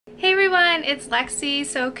Hey everyone, it's Lexie.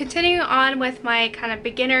 So continuing on with my kind of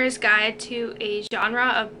beginner's guide to a genre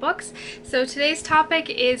of books. So today's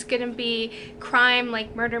topic is going to be crime,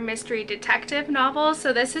 like murder mystery detective novels.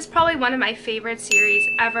 So this is probably one of my favorite series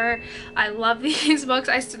ever. I love these books.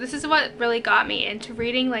 This is what really got me into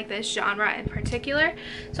reading like this genre in particular.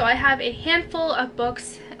 So I have a handful of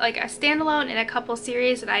books, like a standalone and a couple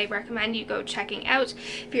series that I recommend you go checking out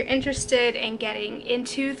if you're interested in getting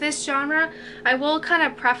into this genre. I will kind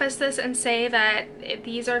of preface this and say that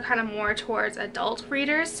these are kind of more towards adult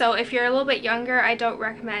readers, so if you're a little bit younger, I don't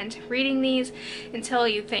recommend reading these until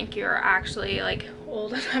you think you're actually like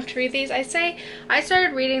old enough to read these. I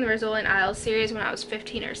started reading the Rizzoli and I series when I was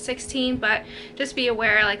 15 or 16, but just be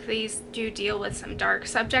aware like these do deal with some dark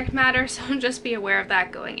subject matter, so just be aware of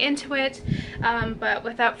that going into it. But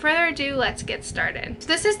without further ado, let's get started. So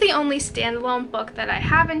this is the only standalone book that I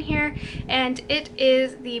have in here, and it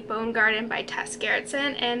is The Bone Garden by Tess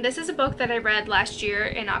Gerritsen, and this is a book that I read last year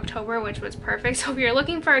in October, which was perfect. So if you're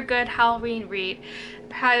looking for a good Halloween read,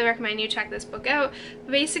 I highly recommend you check this book out.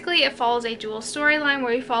 Basically, it follows a dual storyline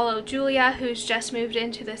where we follow Julia, who's just moved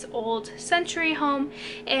into this old century home,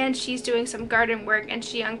 and she's doing some garden work, and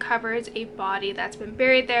she uncovers a body that's been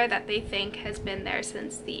buried there that they think has been there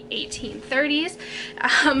since the 1830s.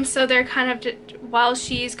 So they're kind of, while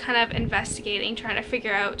she's kind of investigating, trying to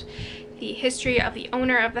figure out the history of the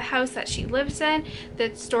owner of the house that she lives in.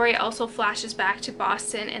 The story also flashes back to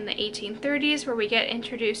Boston in the 1830s, where we get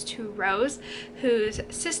introduced to Rose, whose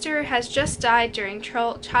sister has just died during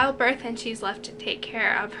childbirth, and she's left to take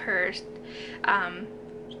care of her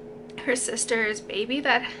sister's baby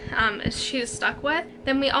that she's stuck with.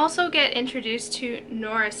 Then we also get introduced to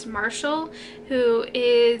Norris Marshall, who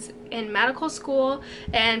is in medical school,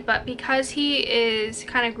 but because he is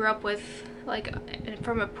kind of grew up with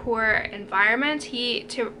from a poor environment,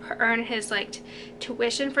 to earn his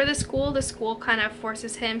tuition for the school kind of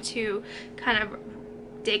forces him to kind of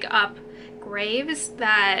dig up graves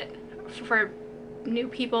that for new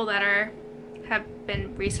people that have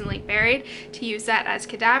been recently buried, to use that as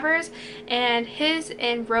cadavers. And his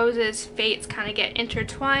and Rose's fates kind of get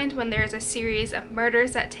intertwined when there's a series of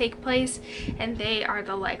murders that take place, and they are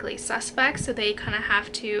the likely suspects, so they kind of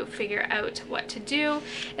have to figure out what to do.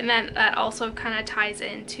 And then that also kind of ties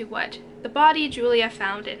into what the body Julia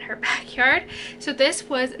found in her backyard. So this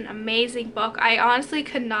was an amazing book. I honestly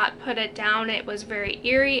could not put it down. It was very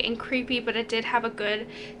eerie and creepy, but it did have a good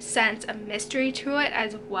sense of mystery to it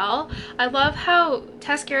as well. I love how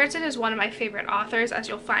Tess Gerritsen is one of my favorite authors, as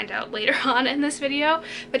you'll find out later on in this video,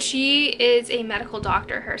 but she is a medical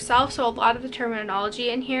doctor herself, so a lot of the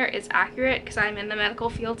terminology in here is accurate because I'm in the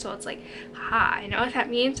medical field, so it's like, ha, I know what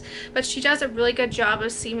that means. But she does a really good job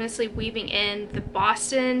of seamlessly weaving in the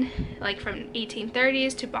Boston, from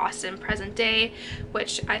 1830s to Boston present day,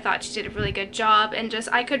 which I thought she did a really good job. And just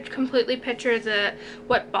I could completely picture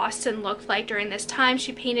what Boston looked like during this time.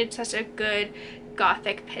 She painted such a good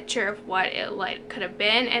gothic picture of what it could have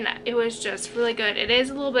been, and it was just really good. It is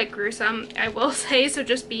a little bit gruesome, I will say, so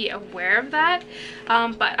just be aware of that,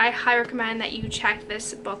 but I highly recommend that you check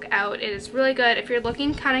this book out. It is really good if you're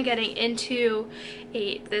looking kind of getting into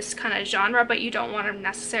this kind of genre but you don't want to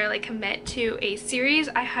necessarily commit to a series.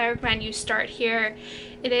 I highly recommend you start here.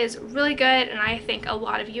 It is really good, and I think a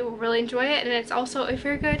lot of you will really enjoy it, and it's also a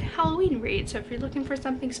very good Halloween read, so if you're looking for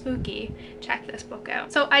something spooky, check this book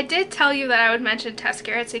out. So I did tell you that I would mention Tess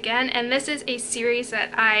Gerritsen again, and this is a series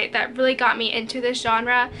that really got me into this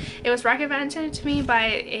genre. It was recommended to me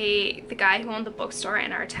by the guy who owned the bookstore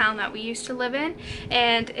in our town that we used to live in,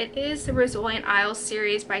 and it is the Rizzoli and I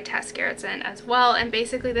series by Tess Gerritsen as well. And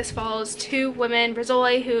basically this follows two women,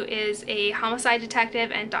 Rizzoli, who is a homicide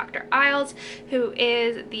detective, and Dr. Isles, who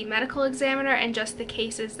is the medical examiner, and just the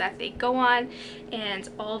cases that they go on and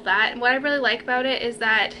all that. And what I really like about it is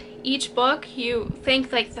that each book you think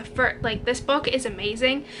this book is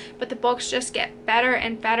amazing, but the books just get better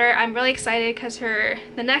and better. I'm really excited because the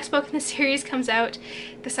next book in the series comes out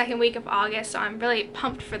the second week of August, so I'm really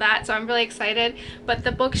pumped for that, so I'm really excited. But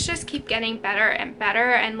the books just keep getting better and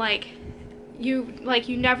better, and you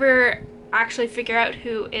never actually figure out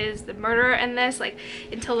who is the murderer in this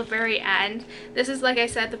until the very end. This is, like I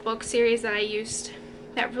said, the book series that I used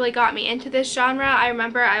that really got me into this genre. I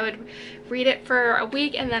remember I would read it for a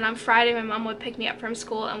week, and then on Friday my mom would pick me up from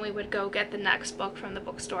school and we would go get the next book from the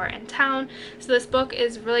bookstore in town. So this book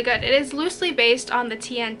is really good. It is loosely based on the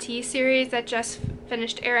TNT series that just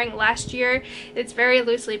finished airing last year. It's very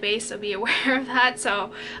loosely based, so be aware of that.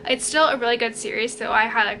 So it's still a really good series, so I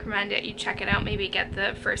highly recommend it. You check it out, maybe get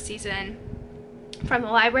the first season from the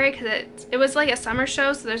library because it was like a summer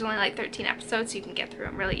show, so there's only like 13 episodes, so you can get through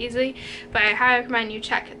them really easily. But I highly recommend you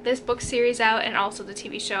check this book series out and also the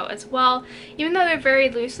TV show as well. Even though they're very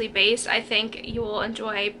loosely based, I think you will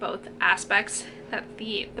enjoy both aspects that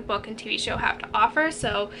the book and TV show have to offer.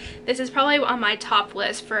 So this is probably on my top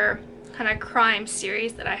list for kind of crime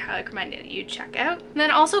series that I highly recommend that you check out. And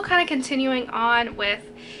then also kind of continuing on with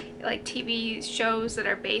like TV shows that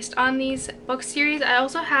are based on these book series, I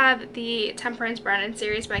also have the Temperance Brennan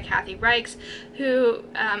series by Kathy Reichs, who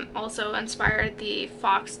also inspired the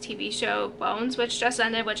Fox TV show Bones, which just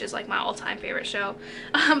ended, which is like my all-time favorite show.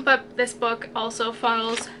 But this book also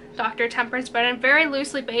follows Dr. Temperance Brennan, very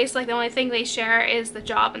loosely based. Like the only thing they share is the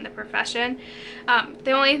job and the profession.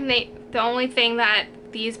 The only thing that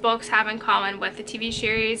these books have in common with the TV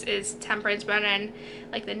series is Temperance Brennan,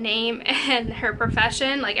 like the name and her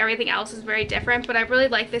profession. Like everything else is very different, but I really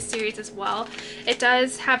like this series as well. It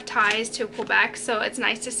does have ties to Quebec, so it's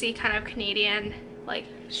nice to see kind of Canadian like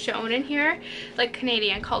shown in here, like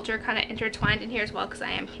Canadian culture kind of intertwined in here as well, because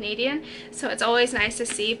I am Canadian, so it's always nice to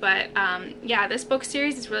see. But yeah, this book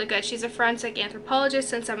series is really good. She's a forensic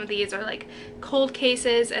anthropologist, and some of these are like cold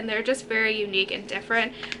cases, and they're just very unique and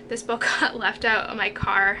different. This book got left out of my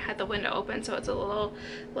car, had the window open, so it's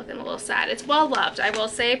looking a little sad. It's well loved, I will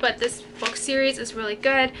say, but this book series is really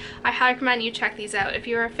good. I highly recommend you check these out. If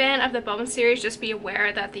you're a fan of the Bones series, just be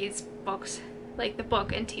aware that these books, like the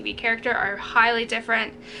book and TV character, are highly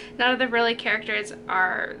different. None of the really characters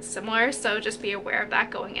are similar, so just be aware of that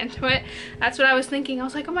going into it. That's what I was thinking. I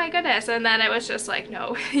was like, oh my goodness, and then it was just like,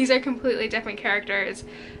 no, these are completely different characters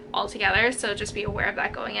altogether, so just be aware of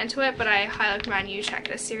that going into it. But I highly recommend you check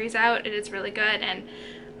this series out. It is really good, and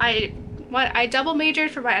I double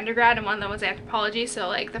majored for my undergrad, and one of them was anthropology, so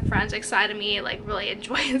like the forensic side of me like really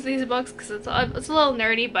enjoys these books because it's a little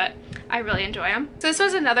nerdy, but I really enjoy them. So this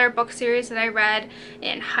was another book series that I read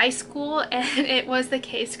in high school, and it was the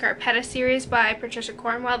Scarpetta series by Patricia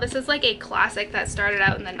Cornwell. This is like a classic that started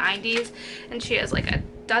out in the 90s, and she has like a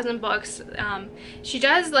dozen books. She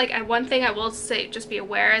does like one thing I will say, just be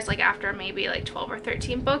aware, is like after maybe like 12 or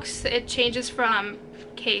 13 books, it changes from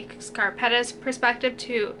Scarpetta's perspective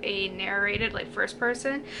to a narrated like first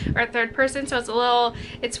person or third person, so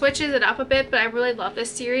it switches it up a bit. But I really love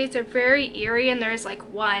this series. They're very eerie, and there's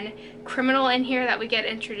like one criminal in here that we get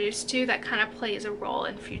introduced to that kind of plays a role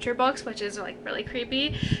in future books, which is like really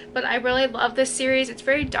creepy. But I really love this series. It's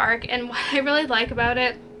very dark, and what I really like about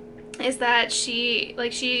it is that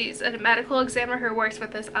she's a medical examiner who works with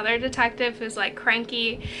this other detective who's like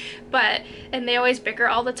cranky, and they always bicker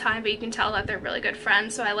all the time, but you can tell that they're really good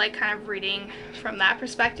friends. So I like kind of reading from that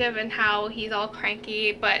perspective, and how he's all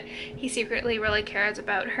cranky, but he secretly really cares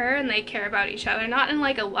about her, and they care about each other, not in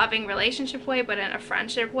like a loving relationship way, but in a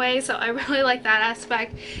friendship way. So I really like that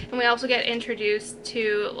aspect. And we also get introduced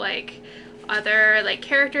to like other like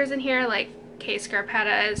characters in here, like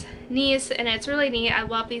Scarpetta's niece, and it's really neat. I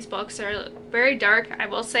love these books. They're very dark, I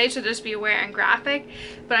will say, so just be aware, and graphic,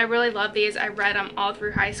 but I really love these. I read them all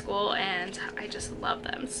through high school, and I just love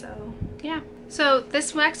them. So yeah. So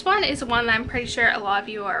this next one is one that I'm pretty sure a lot of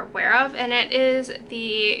you are aware of, and it is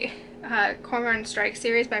the Cornwell and Strike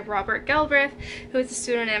series by Robert Galbraith, who is a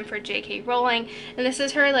pseudonym for J.K. Rowling, and this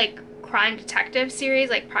is her like crime detective series,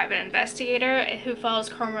 like private investigator, who follows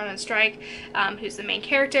Cornwell and Strike, who's the main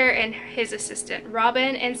character, and his assistant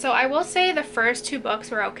Robin. And so I will say the first two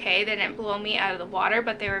books were okay. They didn't blow me out of the water,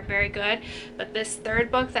 but they were very good. But this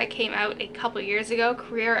third book that came out a couple years ago,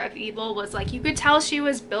 Career of Evil, was like, you could tell she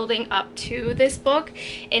was building up to this book,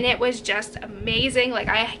 and it was just amazing. Like,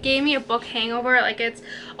 I gave me a book hangover. Like, it's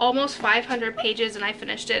almost 500 pages, and I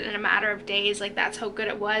finished it in a matter of days. Like, that's how good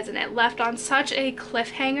it was, and it left on such a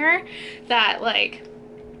cliffhanger that like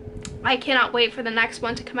I cannot wait for the next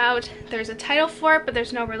one to come out. There's a title for it, but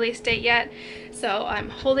there's no release date yet, so I'm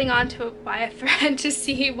holding on to it by a thread to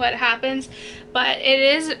see what happens. But it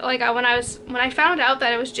is like, when I found out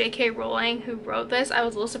that it was J.K. Rowling who wrote this, I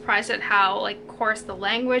was a little surprised at how like coarse the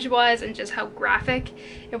language was and just how graphic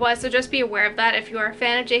it was. So just be aware of that if you are a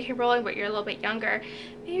fan of J.K. Rowling but you're a little bit younger.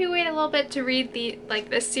 Maybe wait a little bit to read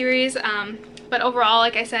this series. But overall,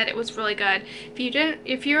 like I said, it was really good.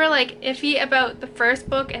 If you were like iffy about the first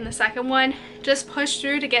book and the second one, just push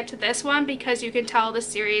through to get to this one, because you can tell the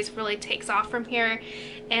series really takes off from here,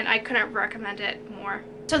 and I couldn't recommend it more.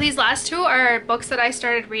 So these last two are books that I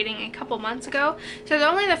started reading a couple months ago. So they're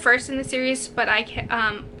only the first in the series, but I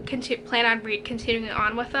plan on continuing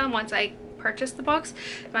on with them once I purchase the books.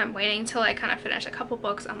 I'm waiting till I kind of finish a couple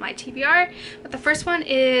books on my TBR. But the first one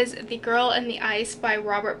is The Girl in the Ice by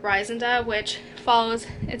Robert Bryzenda, which follows,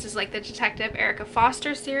 it's just like the Detective Erica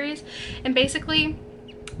Foster series. And basically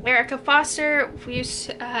Erica Foster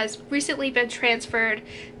has recently been transferred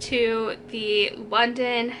to the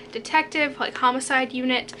London detective, like homicide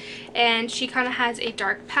unit, and she kind of has a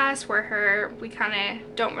dark past where we kind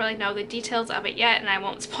of don't really know the details of it yet, and I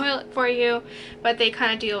won't spoil it for you, but they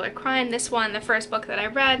kind of deal with crime. This one, the first book that I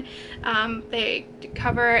read, they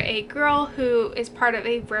cover a girl who is part of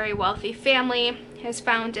a very wealthy family, is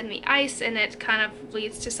found in the ice, and it kind of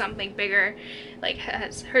leads to something bigger. Like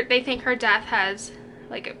they think her death has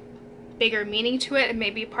like a bigger meaning to it and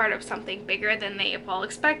maybe part of something bigger than they have all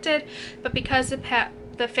expected, but because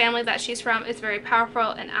the family that she's from is very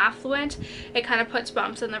powerful and affluent, it kind of puts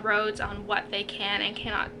bumps in the roads on what they can and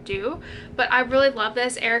cannot do. But I really love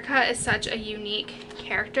this. Erica is such a unique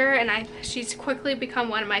character, and she's quickly become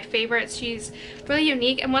one of my favorites. She's really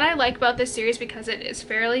unique, and what I like about this series, because it is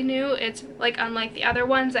fairly new, it's like unlike the other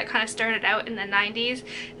ones that kind of started out in the 90s.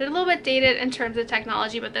 They're a little bit dated in terms of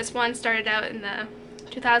technology, but this one started out in the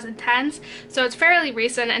 2010s, so it's fairly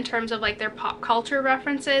recent in terms of like their pop culture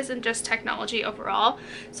references and just technology overall.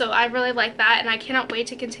 So I really like that, and I cannot wait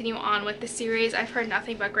to continue on with the series. I've heard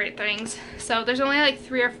nothing but great things. So there's only like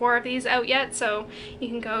 3 or 4 of these out yet, so you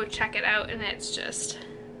can go check it out, and it's just,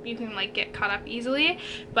 you can like get caught up easily.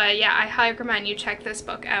 But yeah, I highly recommend you check this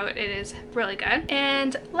book out. It is really good.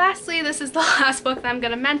 And lastly, this is the last book that I'm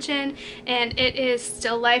gonna mention, and it is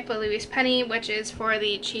Still Life by Louise Penny, which is for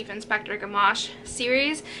the Chief Inspector Gamache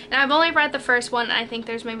series. And I've only read the first one, and I think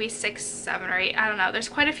there's maybe 6, 7, or 8, I don't know. There's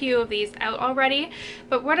quite a few of these out already,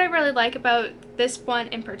 but what I really like about this one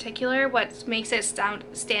in particular, what makes it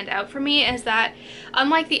stand out for me, is that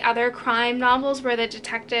unlike the other crime novels where the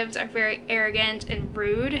detectives are very arrogant and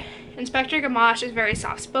rude, Inspector Gamache is very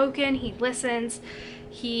soft-spoken. He listens,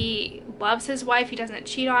 he loves his wife, he doesn't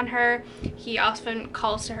cheat on her, he often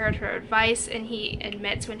calls to her for advice, and he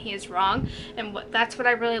admits when he is wrong, and that's what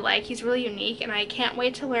I really like. He's really unique, and I can't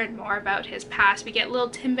wait to learn more about his past. We get little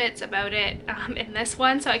tidbits about it in this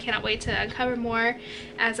one, so I cannot wait to uncover more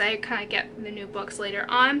as I kind of get the new books later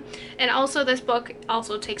on. And also, this book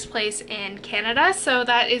also takes place in Canada, so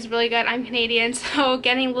that is really good. I'm Canadian, so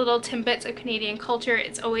getting little tidbits of Canadian culture,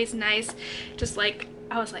 it's always nice. Just like,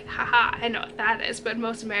 I was like, haha, I know what that is, but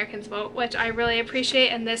most Americans vote, which I really appreciate,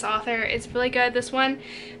 and this author is really good. This one,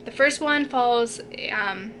 the first one follows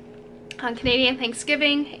on Canadian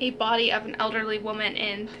Thanksgiving, a body of an elderly woman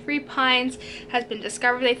in Three Pines has been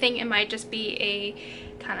discovered. They think it might just be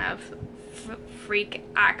a kind of freak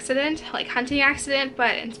accident, like hunting accident,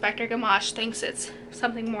 but Inspector Gamache thinks it's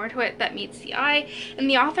something more to it that meets the eye, and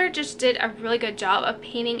the author just did a really good job of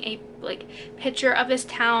painting a like picture of this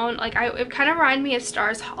town. Like it kind of reminded me of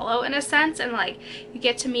Stars Hollow in a sense, and like you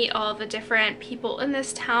get to meet all the different people in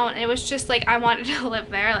this town, and it was just like I wanted to live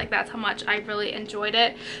there. Like that's how much I really enjoyed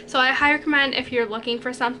it. So I highly recommend, if you're looking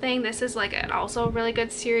for something, this is like an also really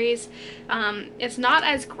good series. It's not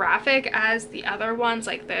as graphic as the other ones,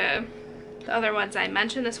 like the other ones I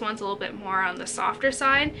mentioned. This one's a little bit more on the softer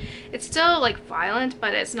side. It's still like violent,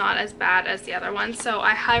 but it's not as bad as the other ones, so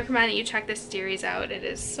I highly recommend that you check this series out. It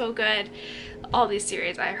is so good. All these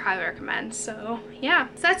series I highly recommend. So yeah,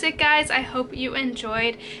 so that's it guys. I hope you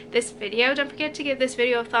enjoyed this video. Don't forget to give this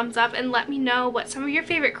video a thumbs up and let me know what some of your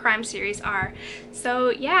favorite crime series are. So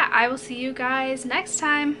yeah, I will see you guys next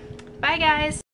time. Bye guys.